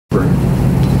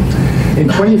In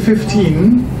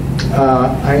 2015,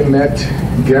 I met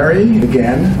Gary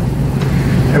again,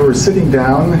 and we're sitting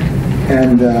down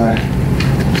and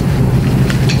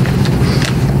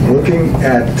looking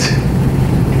at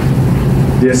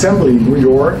the assembly in New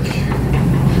York,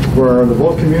 where the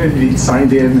whole community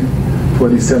signed in for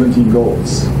these 17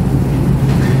 goals.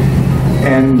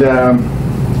 And,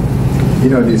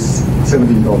 these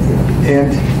 17 goals.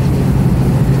 And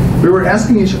we were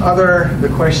asking each other the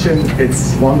question,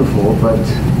 it's wonderful, but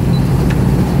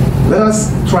let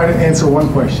us try to answer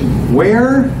one question.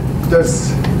 Where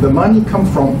does the money come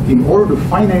from in order to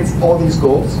finance all these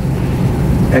goals?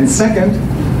 And second,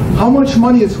 how much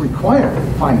money is required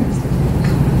to finance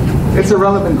them? It's a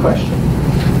relevant question.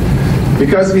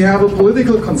 Because we have a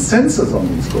political consensus on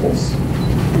these goals,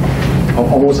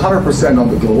 almost 100% on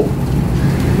the globe,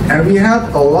 and we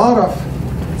have a lot of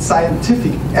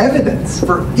scientific evidence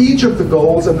for each of the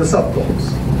goals and the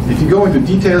sub-goals. If you go into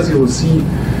details, you will see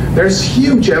there's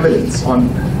huge evidence on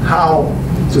how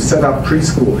to set up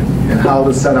preschooling and how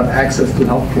to set up access to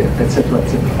healthcare, etc.,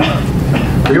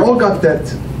 etc. We all got that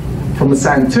from a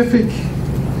scientific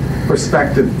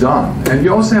perspective done, and we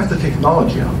also have the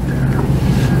technology out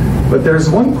there. But there's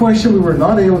one question we were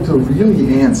not able to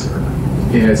really answer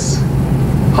is,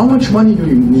 how much money do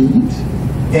you need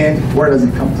and where does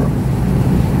it come from?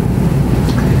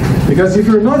 Because if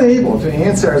you're not able to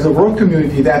answer as a world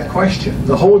community that question,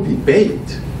 the whole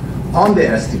debate on the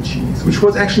SDGs, which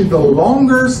was actually the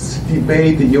longest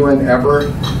debate the UN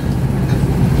ever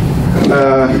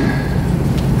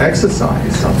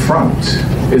exercised up front,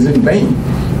 is in vain.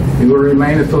 It will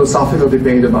remain a philosophical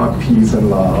debate about peace and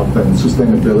love and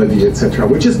sustainability, etc.,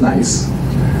 which is nice,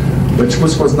 but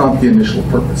which was not the initial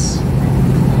purpose.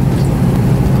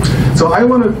 So I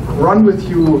want to run with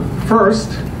you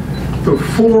first through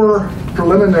 4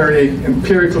 preliminary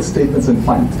empirical statements and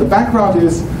findings. The background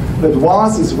is that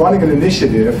WAAS is running an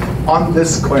initiative on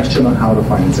this question on how to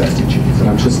finance SDGs, and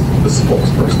I'm just the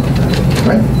spokesperson of that,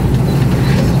 right?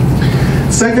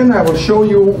 Second, I will show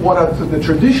you what are the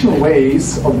traditional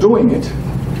ways of doing it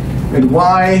and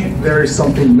why there is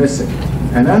something missing.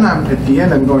 And then at the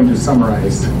end, I'm going to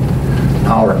summarize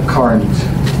our current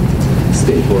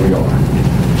state where we are.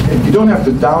 And you don't have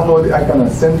to download it. I'm going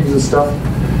to send you the stuff.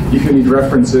 If you need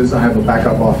references, I have a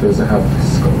backup office. I have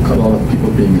a lot of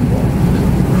people being involved.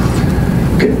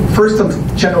 Okay, first some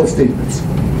general statements.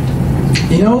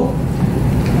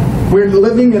 We're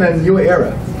living in a new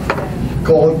era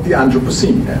called the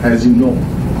Anthropocene, as you know.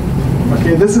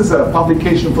 Okay, this is a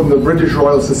publication from the British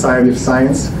Royal Society of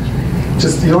Science.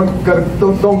 Just don't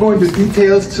go into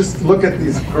details. Just look at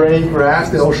these gray graphs.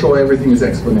 They all show everything is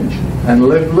exponential. And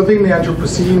living the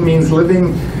Anthropocene means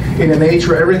living in an age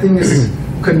where everything is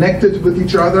connected with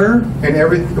each other,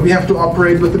 and we have to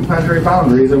operate within planetary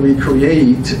boundaries, and we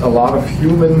create a lot of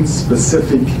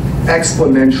human-specific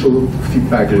exponential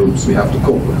feedback loops we have to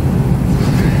cope with.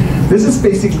 This is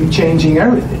basically changing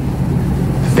everything.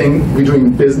 The thing we're doing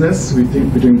business, we're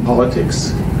doing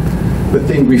politics, the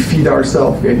thing we feed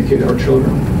ourselves, we educate our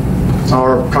children,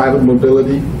 our private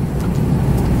mobility,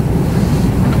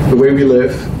 the way we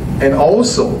live, and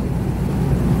also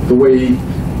the way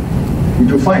we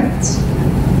do finance.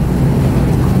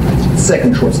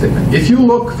 Second short statement. If you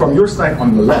look from your side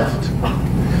on the left,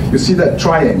 you see that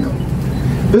triangle.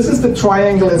 This is the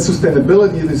triangle in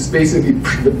sustainability. This is basically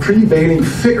the prevailing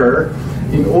figure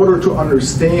in order to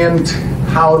understand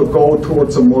how to go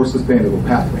towards a more sustainable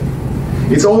pathway.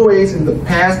 It's always in the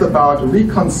past about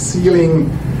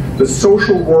reconciling the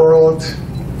social world,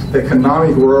 the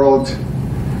economic world,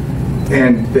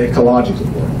 and the ecological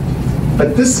world.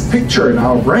 But this picture in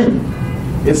our brain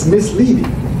is misleading.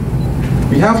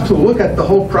 We have to look at the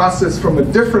whole process from a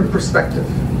different perspective.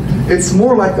 It's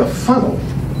more like a funnel,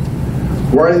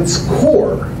 where at its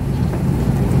core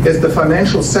is the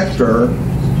financial sector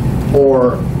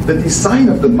or the design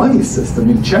of the money system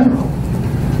in general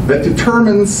that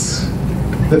determines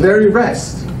the very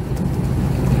rest.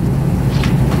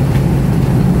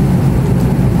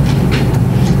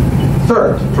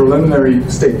 Third preliminary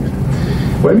statement.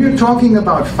 When we're talking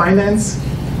about finance,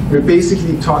 we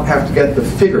basically have to get the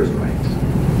figures right.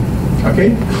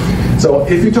 Okay? So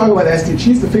if you talk about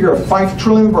SDGs, the figure of 5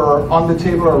 trillion were on the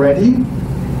table already,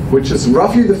 which is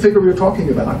roughly the figure we're talking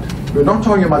about. We're not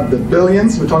talking about the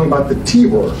billions, we're talking about the T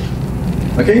word.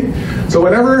 Okay? So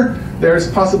whenever there's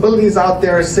possibilities out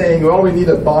there saying, well, we need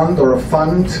a bond or a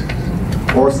fund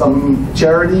or some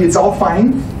charity, it's all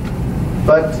fine,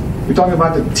 but we're talking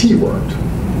about the T word.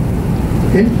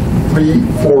 Okay? 3,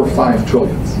 4, 5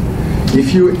 trillions.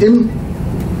 If you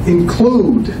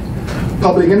include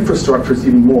public infrastructure, it's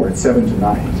even more, it's 7 to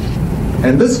 9.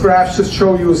 And this graph just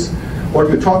shows you what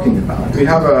we're talking about. We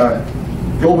have a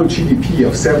global GDP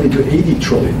of 70 to 80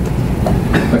 trillion.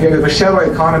 Okay, we have a shadow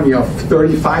economy of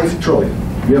 35 trillion.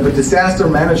 We have a disaster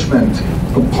management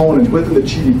component within the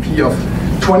GDP of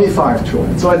 25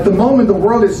 trillion. So at the moment, the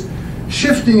world is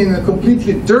shifting in a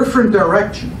completely different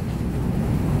direction.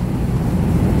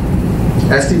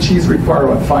 SDGs require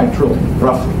about 5 trillion,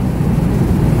 roughly.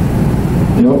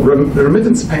 You know,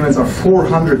 remittance payments are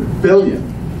 400 billion.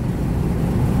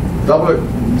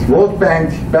 World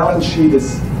Bank balance sheet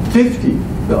is 50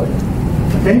 billion.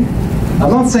 Okay?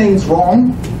 I'm not saying it's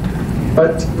wrong,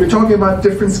 but we're talking about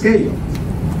different scales.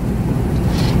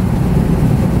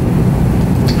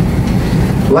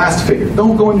 Last figure.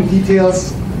 Don't go into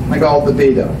details. I got all the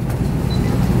data.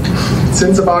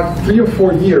 Since about 3 or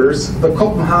 4 years, the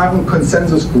Copenhagen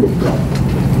Consensus Group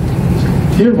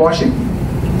here in Washington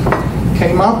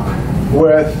came up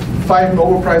with 5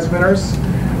 Nobel Prize winners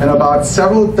and about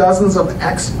several dozens of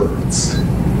experts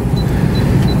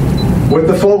with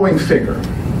the following figure.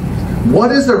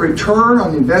 What is the return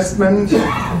on investment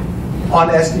on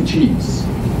SDGs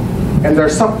and their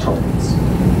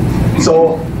subtargets?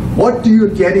 So what do you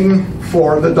getting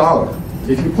for the dollar?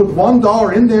 If you put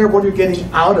 $1 in there, what are you getting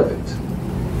out of it?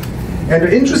 And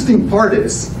the interesting part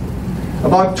is,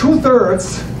 about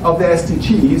 2/3 of the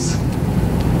SDGs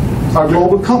are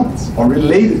global commons, or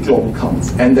related global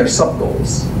commons, and their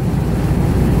sub-goals.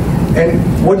 And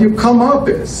what you come up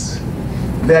is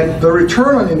that the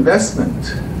return on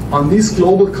investment on these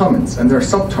global commons and their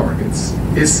sub-targets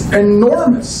is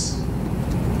enormous.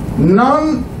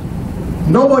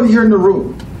 Nobody here in the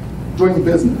room doing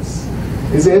business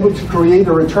is able to create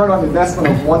a return on investment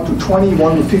of 1 to 20,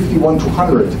 1 to 50, 1 to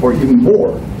 100, or even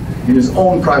more in his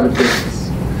own private business.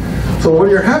 So what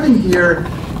you're having here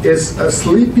is a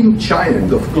sleeping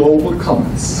giant of global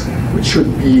commons, which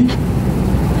should be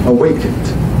awakened.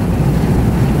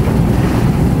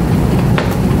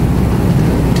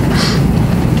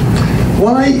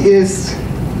 Why is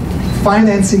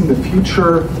financing the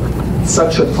future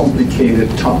such a complicated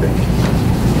topic?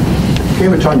 Okay,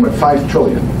 we're talking about 5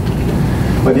 trillion.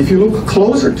 But if you look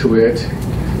closer to it,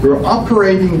 we're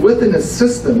operating within a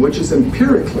system which is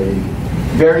empirically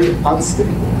very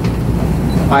unstable.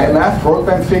 IMF, World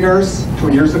Bank figures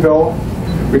 2 years ago,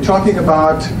 we're talking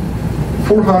about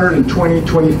 420,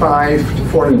 25 to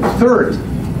 430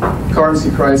 currency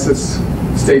crisis,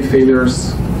 state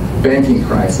failures, banking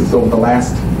crisis over the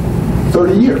last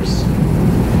 30 years,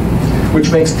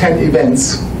 which makes 10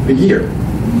 events a year.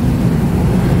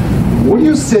 Will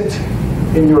you sit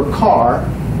in your car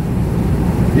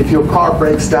if your car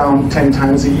breaks down 10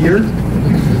 times a year?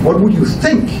 What would you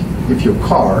think if your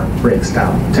car breaks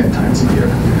down 10 times a year?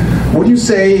 Would you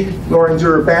say, Lawrence,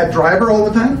 you're a bad driver all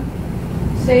the time?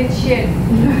 Say shit.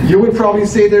 You would probably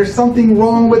say there's something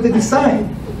wrong with the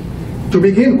design to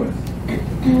begin with.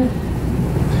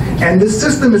 And this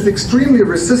system is extremely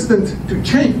resistant to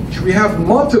change. We have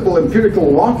multiple empirical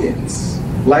lock-ins,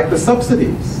 like the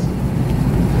subsidies,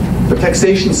 the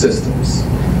taxation systems,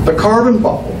 the carbon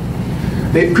bubble.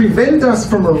 They prevent us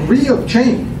from a real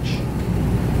change.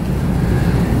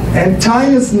 And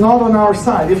time is not on our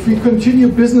side. If we continue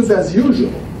business as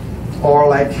usual, or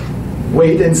like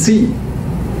wait and see,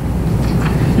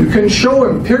 you can show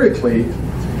empirically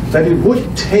that it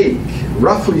would take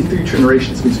roughly 3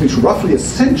 generations, which means roughly a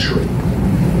century,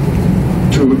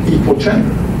 to equal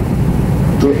gender,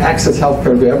 to access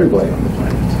healthcare to everybody on the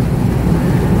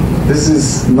planet. This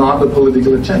is not a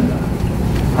political agenda,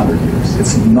 100 years.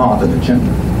 It's not an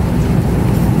agenda.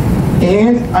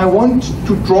 And I want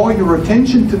to draw your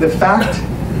attention to the fact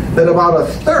that about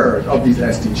 1/3 of these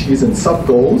SDGs and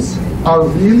sub-goals are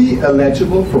really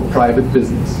eligible for private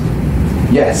business.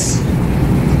 Yes,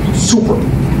 super.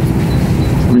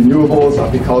 Renewables,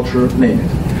 agriculture, name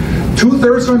it.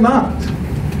 2/3 are not.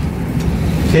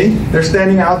 Okay? They're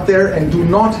standing out there and do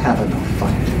not have enough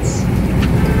finance.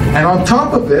 And on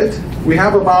top of it, we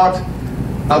have about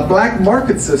a black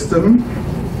market system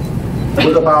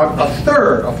with about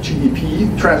 1/3 of GDP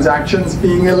transactions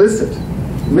being illicit.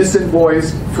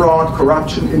 Misinvoiced, fraud,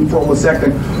 corruption, informal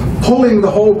sector, pulling the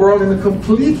whole world in a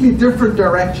completely different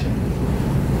direction.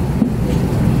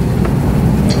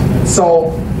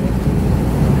 So,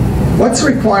 what's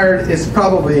required is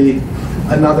probably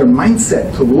another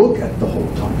mindset to look at the whole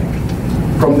topic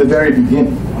from the very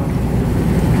beginning.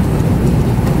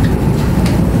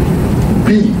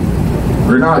 B.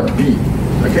 We're not B,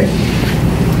 okay?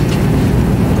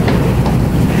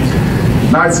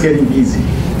 Now it's getting easy.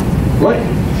 Look,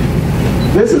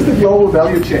 this is the global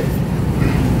value chain.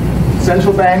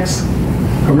 Central banks,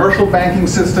 commercial banking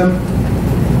system,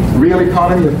 real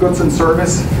economy of goods and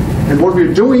service. And what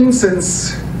we're doing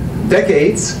since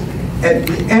decades, at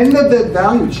the end of that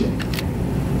value chain,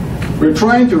 we're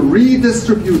trying to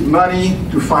redistribute money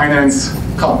to finance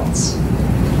commons,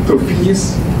 through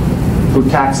fees, through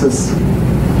taxes,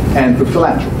 and through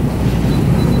philanthropy.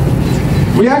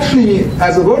 We actually,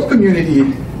 as a world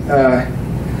community,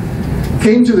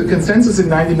 came to the consensus in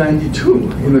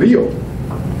 1992 in Rio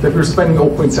that we're spending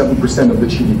 0.7% of the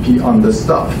GDP on this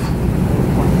stuff.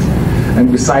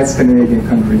 And besides Scandinavian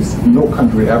countries, no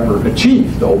country ever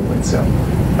achieved the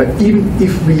 0.7. But even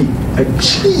if we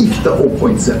achieve the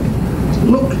 0.7,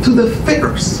 look to the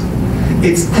figures.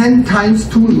 It's 10 times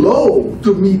too low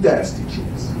to meet the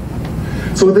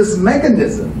SDGs. So this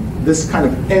mechanism, this kind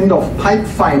of end-of-pipe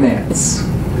finance,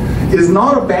 is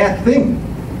not a bad thing.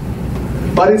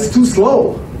 But it's too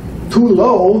slow, too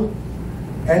low,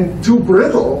 and too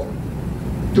brittle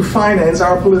to finance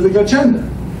our political agenda.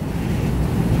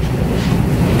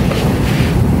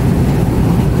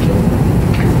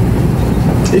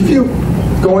 If you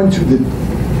go into the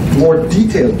more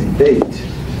detailed debate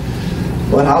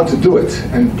on how to do it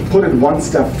and put it one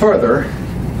step further,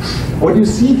 what you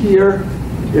see here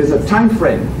is a time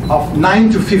frame of 9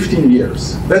 to 15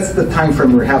 years. That's the time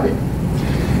frame we're having.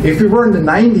 If we were in the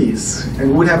 90s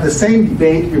and would have the same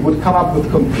debate, we would come up with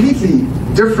completely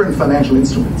different financial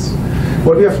instruments.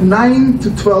 But we have 9 to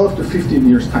 12 to 15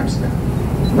 years time span,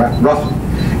 roughly.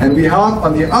 And we have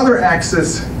on the other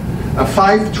axis a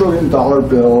 $5 trillion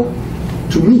bill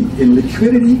to meet in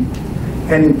liquidity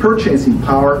and in purchasing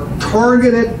power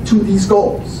targeted to these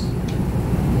goals.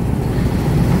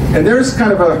 And there's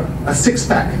kind of a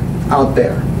six-pack out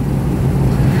there.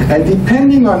 And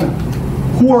depending on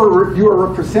who you are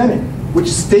representing, which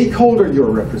stakeholder you're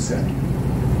representing,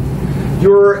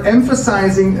 you're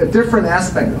emphasizing a different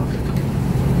aspect of it.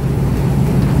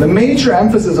 The major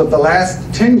emphasis of the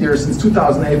last 10 years since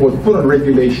 2008 was put on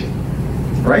regulation,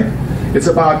 right? It's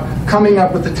about coming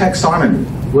up with the taxonomy,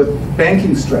 with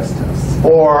banking stress tests,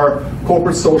 or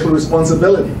corporate social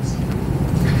responsibilities.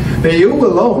 The EU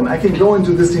alone, I can go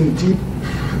into this in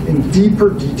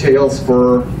deeper details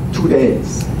for 2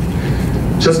 days.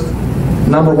 Just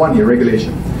number one here,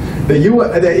 regulation. The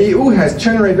EU has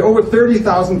generated over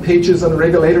 30,000 pages on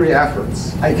regulatory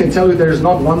efforts. I can tell you there's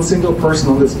not one single person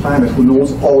on this planet who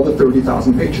knows all the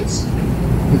 30,000 pages.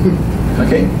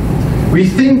 Okay? We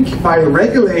think by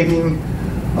regulating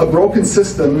a broken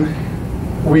system,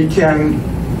 we can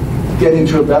get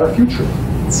into a better future.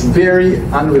 It's very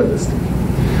unrealistic.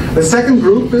 The second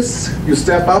group is, you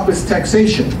step up, is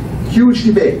taxation. Huge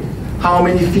debate. How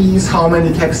many fees, how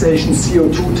many taxation,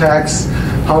 CO2 tax,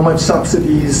 how much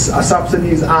subsidies,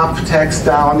 subsidies up, tax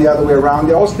down, the other way around.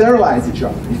 They all sterilize each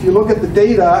other. If you look at the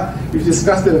data, we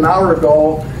discussed it an hour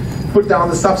ago, put down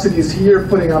the subsidies here,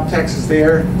 putting up taxes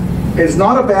there. It's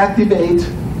not a bad debate,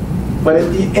 but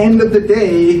at the end of the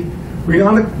day, we're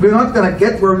not going to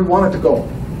get where we wanted to go.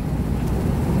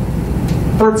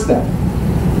 Third step,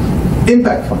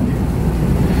 impact funding.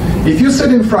 If you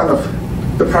sit in front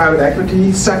of the private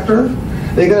equity sector,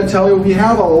 they're going to tell you we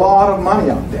have a lot of money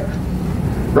out there,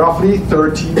 roughly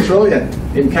 13 trillion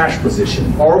in cash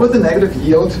position, or with a negative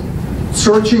yield,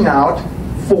 searching out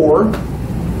for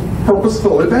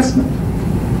purposeful investment.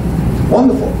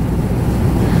 Wonderful.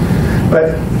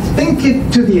 But think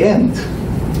it to the end.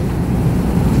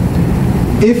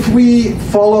 If we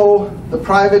follow the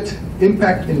private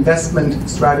impact investment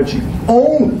strategy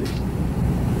only,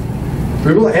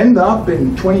 we will end up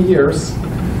in 20 years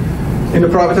in a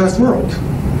privatized world.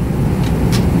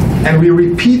 And we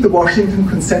repeat the Washington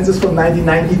Consensus from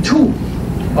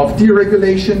 1992 of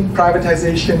deregulation,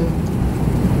 privatization,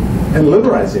 and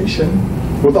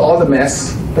liberalization with all the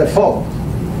mess that followed.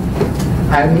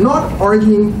 I'm not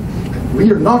arguing, we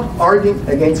are not arguing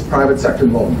against private sector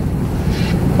involvement.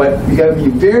 But we got to be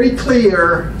very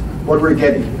clear what we're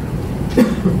getting.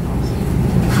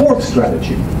 Fourth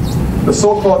strategy, the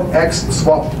so-called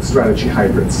X-swap strategy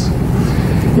hybrids.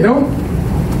 You know,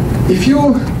 if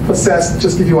you possess,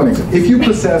 just give you one example, if you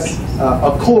possess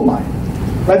a coal mine,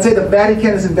 let's say the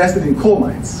Vatican is invested in coal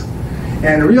mines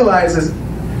and realizes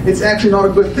it's actually not a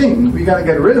good thing, we got to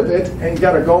get rid of it and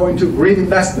got to go into green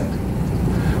investment.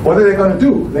 What are they going to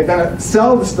do? They're going to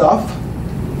sell the stuff,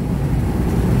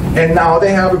 and now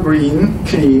they have a green,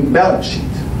 clean balance sheet.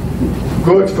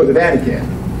 Good for the Vatican.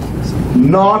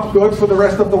 Not good for the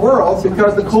rest of the world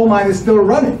because the coal mine is still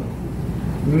running.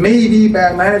 Maybe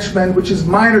bad management, which is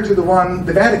minor to the one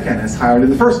the Vatican has hired in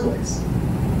the first place.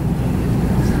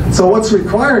 So what's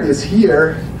required is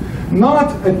here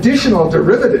not additional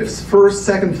derivatives, first,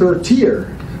 second, third tier,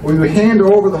 where you hand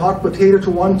over the hot potato to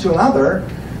one to another.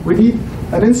 We need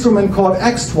an instrument called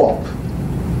X-swap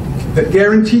that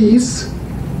guarantees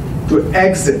to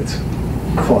exit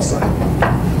fossil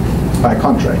by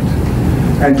contract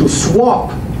and to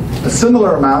swap a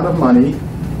similar amount of money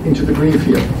into the green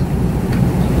field.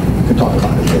 We can talk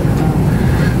about it later.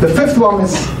 The fifth one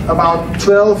is about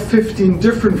 12, 15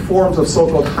 different forms of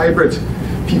so-called hybrid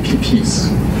PPPs.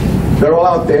 They're all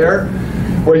out there,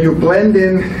 where you blend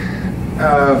in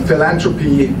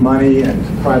philanthropy money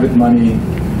and private money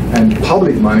and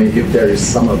public money if there is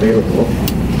some available,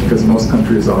 because most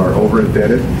countries are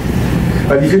over-indebted.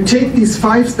 But if you take these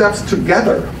 5 steps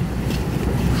together,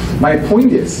 my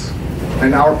point is,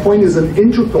 and our point is an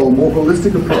integral, more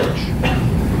holistic approach.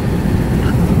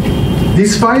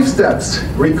 These 5 steps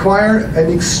require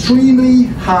an extremely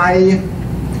high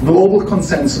global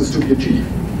consensus to be achieved.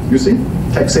 You see,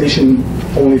 taxation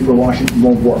only for Washington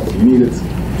won't work. You need it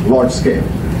large scale.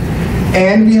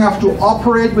 And we have to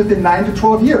operate within 9 to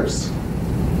 12 years.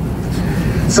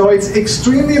 So it's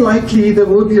extremely likely there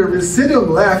will be a residuum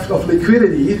left of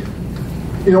liquidity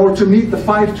in order to meet the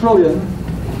 5 trillion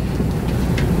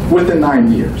within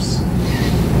 9 years.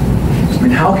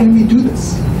 And how can we do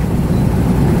this?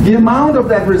 The amount of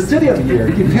that residuum here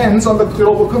depends on the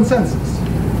global consensus.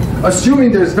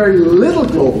 Assuming there's very little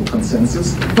global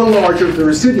consensus, the larger the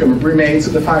residuum remains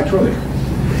of the 5 trillion.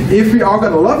 If we are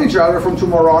going to love each other from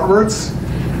tomorrow onwards,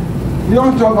 we don't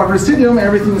have to talk about residuum,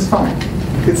 everything is fine.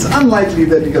 It's unlikely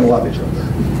that we can love each other.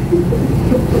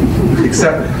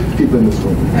 Except people in this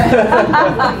room.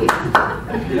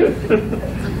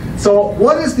 So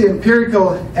what is the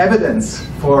empirical evidence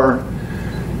for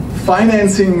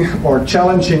financing or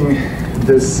challenging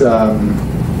this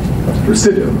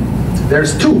residuum?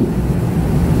 There's 2,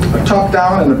 a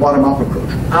top-down and a bottom-up approach,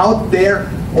 out there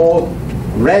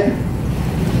already.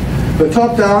 The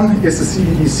top-down is the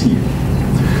CBDC,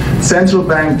 Central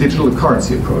Bank Digital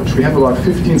Currency Approach. We have about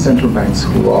 15 central banks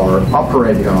who are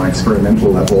operating on an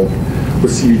experimental level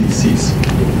with CBDCs.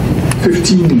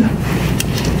 15.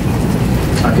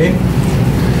 Okay?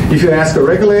 If you ask a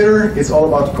regulator, it's all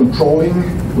about controlling,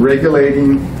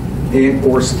 regulating, and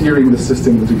or steering the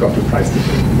system with regard to price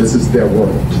deflation. This is their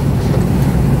world.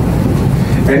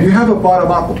 And you have a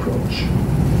bottom-up approach.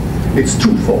 It's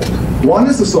twofold. One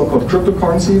is the so-called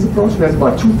cryptocurrencies approach. There's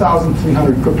about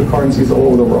 2,300 cryptocurrencies all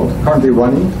over the world currently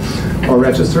running or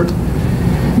registered.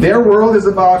 Their world is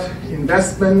about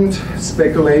investment,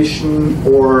 speculation,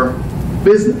 or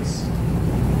business.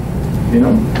 You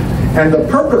know? And the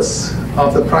purpose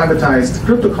of the privatized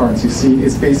cryptocurrency scene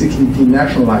is basically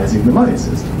denationalizing the money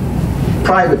system,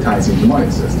 privatizing the money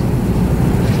system.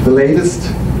 The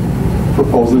latest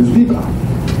proposal is Libra,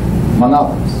 among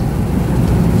others.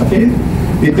 Okay?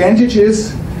 The advantage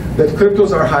is that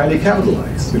cryptos are highly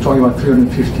capitalized. We're talking about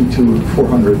 $350 to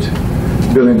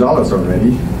 $400 billion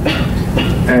already,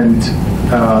 and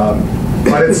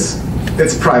but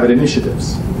it's private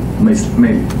initiatives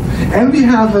mainly. And we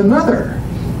have another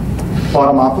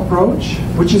bottom-up approach,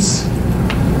 which is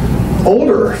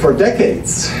older for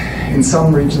decades, in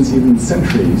some regions even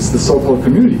centuries, the so-called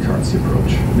community currency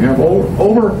approach. We have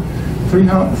over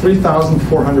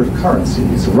 3,400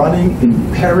 currencies running in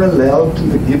parallel to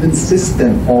the given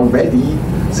system already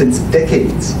since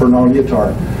decades. Bernard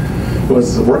Lietaer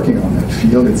was working on that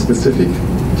field in specific.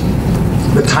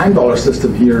 The time dollar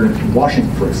system here in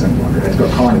Washington, for example, under Edgar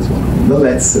Kahn is one of them. The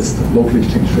LEDS system, local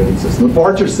exchange trading system, the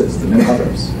barter system, and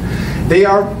others. They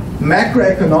are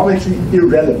macroeconomically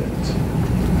irrelevant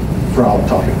for our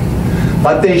topic,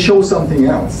 but they show something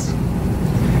else.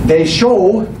 They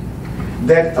show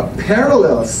that a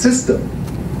parallel system,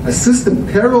 a system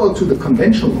parallel to the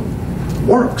conventional one,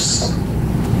 works.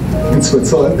 In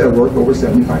Switzerland, they worked over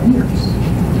 75 years.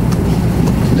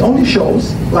 It only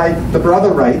shows, like the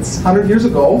brother writes 100 years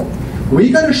ago,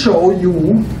 we're going to show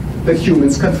you that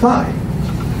humans can fly.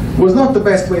 It was not the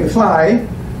best way to fly,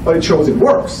 but it shows it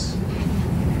works.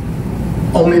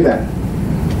 Only that.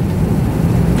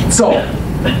 So,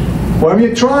 when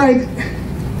we tried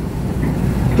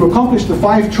to accomplish the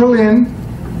 5 trillion,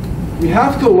 we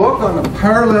have to look on a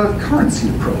parallel currency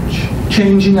approach,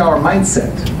 changing our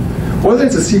mindset. Whether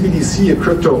it's a CBDC, a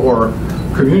crypto, or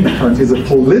community currency is a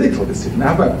political decision. I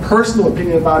have a personal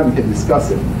opinion about it, we can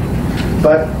discuss it.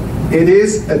 But it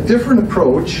is a different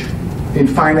approach in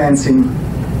financing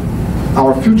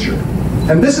our future.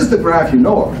 And this is the graph you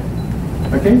know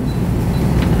of, okay?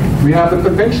 We have the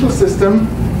conventional system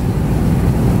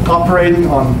operating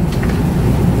on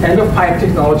end-of-pipe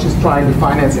technologies trying to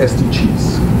finance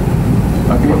SDGs.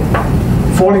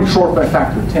 Okay? Falling short by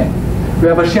factor 10. We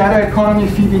have a shadow economy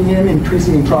feeding in,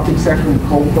 increasing entropic sector in the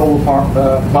global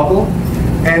bubble.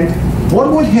 And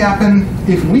what would happen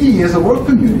if we, as a world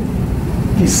community,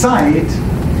 decide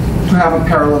to have a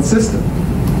parallel system?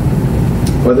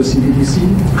 whether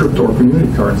CBDC, crypto, or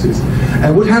community currencies,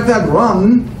 and would have that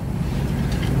run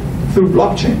through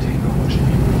blockchain technology.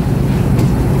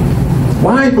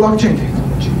 Why blockchain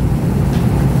technology?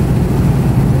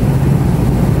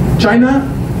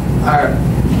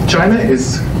 China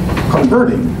is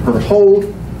converting her whole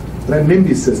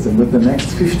renminbi system within the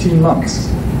next 15 months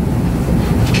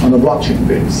on a blockchain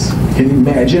base. Can you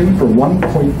imagine, for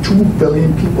 1.2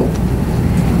 billion people?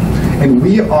 And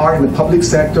we are in the public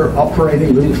sector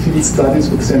operating little field studies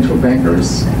with central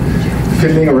bankers,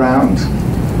 fiddling around.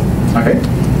 Okay?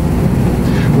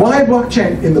 Why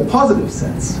blockchain in the positive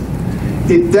sense?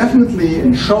 It definitely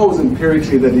and shows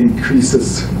empirically that it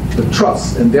increases the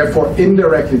trust and therefore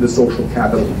indirectly the social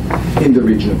capital in the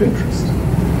region of interest.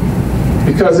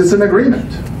 Because it's an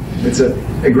agreement. It's an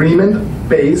agreement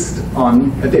based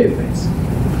on a database.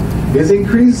 It's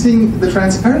increasing the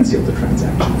transparency of the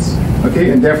transactions,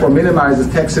 okay, and therefore minimizes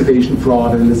tax evasion,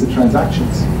 fraud, and illicit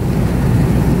transactions.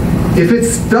 If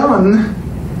it's done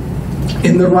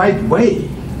in the right way,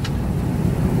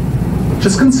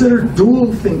 just consider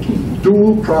dual thinking,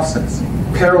 dual processing,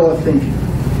 parallel thinking.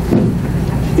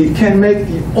 It can make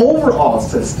the overall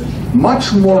system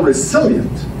much more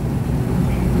resilient,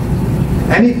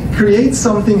 and it creates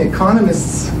something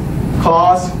economists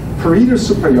call Pareto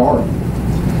superiority.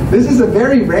 This is a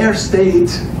very rare state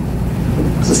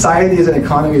societies and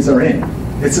economies are in.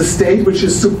 It's a state which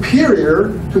is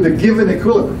superior to the given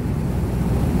equilibrium.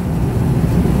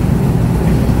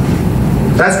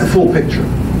 That's the full picture.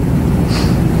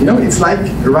 You know, it's like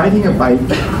riding a bike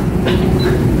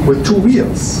with two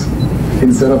wheels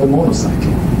instead of a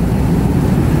motorcycle.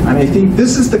 And I think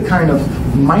this is the kind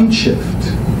of mind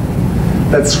shift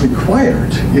that's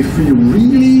required if we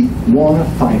really want to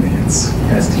finance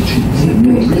SDGs, and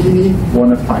we really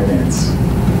want to finance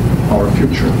our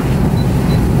future.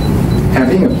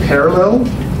 Having a parallel,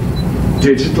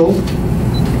 digital,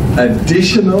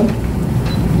 additional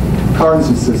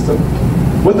currency system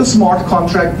with a smart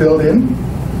contract built in,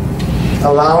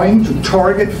 allowing to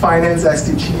target finance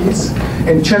SDGs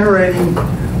and generating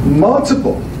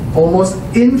multiple, almost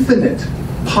infinite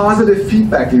positive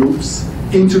feedback loops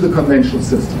into the conventional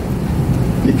system.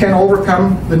 You can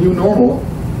overcome the new normal,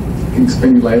 I can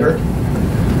explain you later.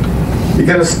 You're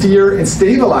going to steer and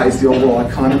stabilize the overall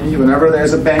economy whenever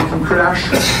there's a banking crash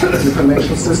in the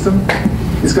conventional system.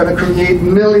 It's going to create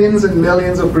millions and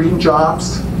millions of green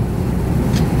jobs.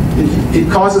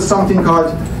 It causes something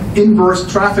called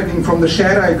inverse trafficking from the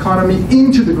shadow economy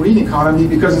into the green economy,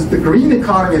 because it's the green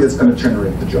economy that's going to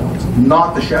generate the jobs,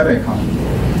 not the shadow economy.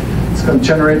 It's going to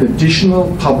generate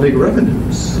additional public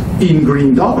revenues in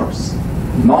green dollars,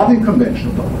 not in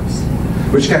conventional dollars,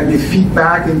 which can be feed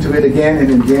back into it again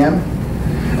and again.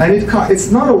 And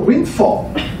it's not a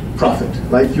windfall profit,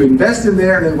 like you invest in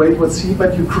there and then wait and see,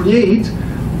 but you create,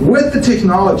 with the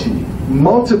technology,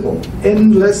 multiple,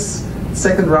 endless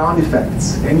second round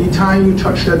effects. Anytime you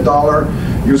touch that dollar,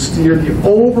 you steer the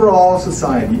overall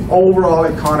society, overall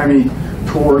economy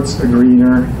towards a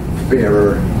greener,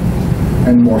 fairer,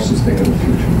 and more sustainable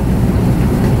future.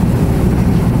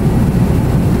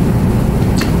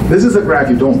 This is a graph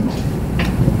you don't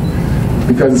know,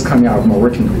 because it's coming out of my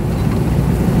working group.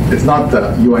 It's not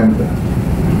the UN,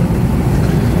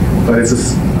 but it's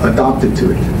adopted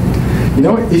to it. You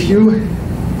know, if you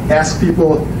ask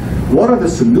people, what are the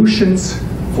solutions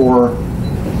for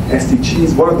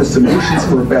SDGs? What are the solutions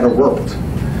for a better world?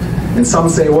 And some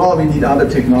say, well, we need other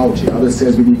technology. Others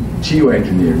says we need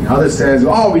geoengineering. Others says,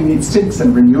 oh, we need sinks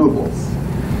and renewables.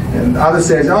 And others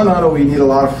says, oh, no, we need a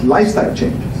lot of lifestyle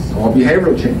changes or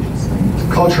behavioral changes,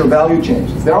 and cultural value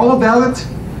changes. They're all valid,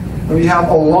 and we have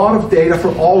a lot of data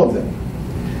for all of them.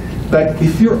 But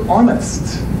if you're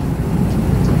honest,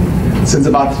 since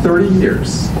about 30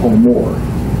 years or more,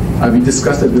 we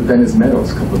discussed it with Dennis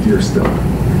Meadows a couple of years ago,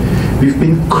 we've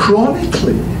been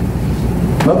chronically,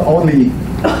 not only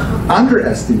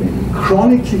underestimating,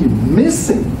 chronically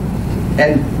missing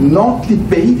and not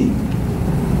debating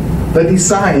the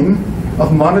design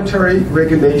of monetary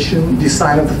regulation,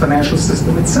 design of the financial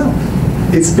system itself.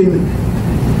 It's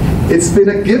been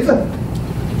a given,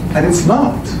 and it's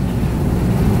not.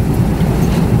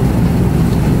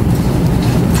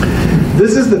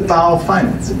 This is the Tao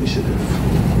Finance Initiative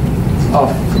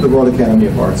of the World Academy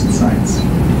of Arts and Science.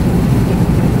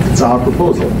 It's our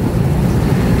proposal,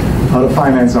 how to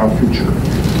finance our future.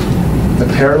 A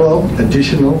parallel,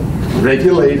 additional,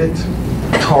 regulated,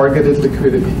 targeted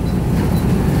liquidity.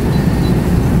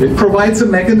 It provides a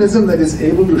mechanism that is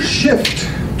able to shift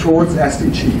towards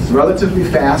SDGs relatively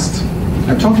fast.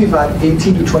 I'm talking about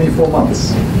 18 to 24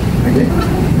 months. Okay?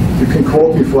 You can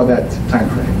quote me for that time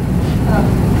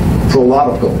frame. For a lot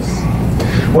of goals.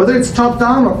 Whether it's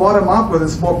top-down or bottom-up, whether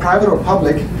it's more private or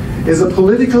public, is a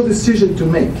political decision to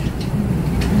make.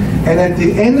 And at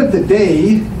the end of the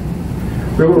day,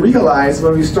 we will realize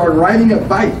when we start riding a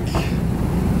bike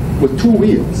with 2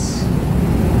 wheels,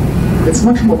 it's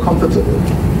much more comfortable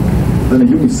than a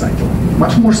unicycle,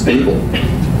 much more stable,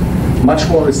 much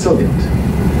more resilient.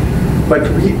 But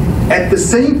we, at the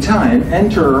same time,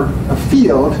 enter a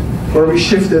field where we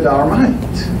shifted our mind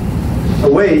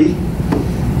away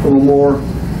from a more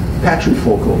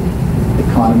patrifocal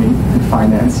economy and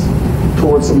finance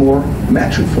towards a more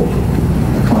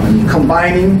matrifocal economy,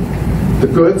 combining the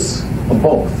goods of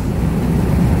both.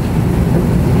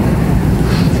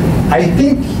 I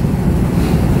think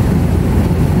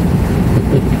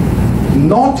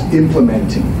not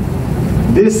implementing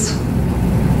this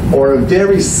or a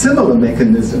very similar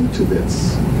mechanism to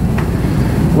this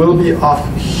will be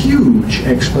of huge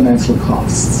exponential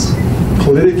costs,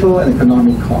 political and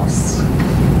economic costs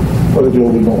for the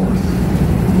global north.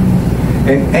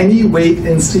 And any wait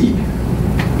and see,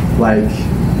 like,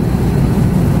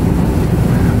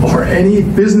 or any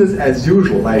business as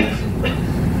usual, like,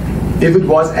 if it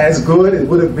was as good, it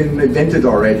would have been invented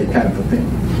already, kind of a thing,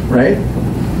 right?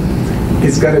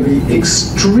 It's going to be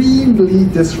extremely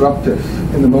disruptive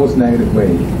in the most negative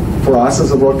way for us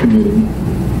as a world community.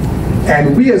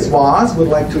 And we as WAAS would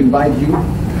like to invite you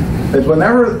that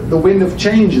whenever the wind of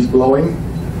change is blowing,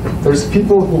 there's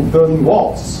people who are building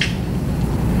walls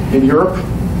in Europe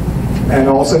and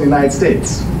also in the United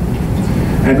States.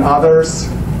 And others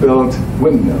build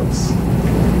windmills.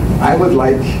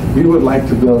 We would like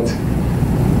to build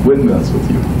windmills with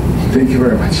you. Thank you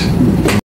very much.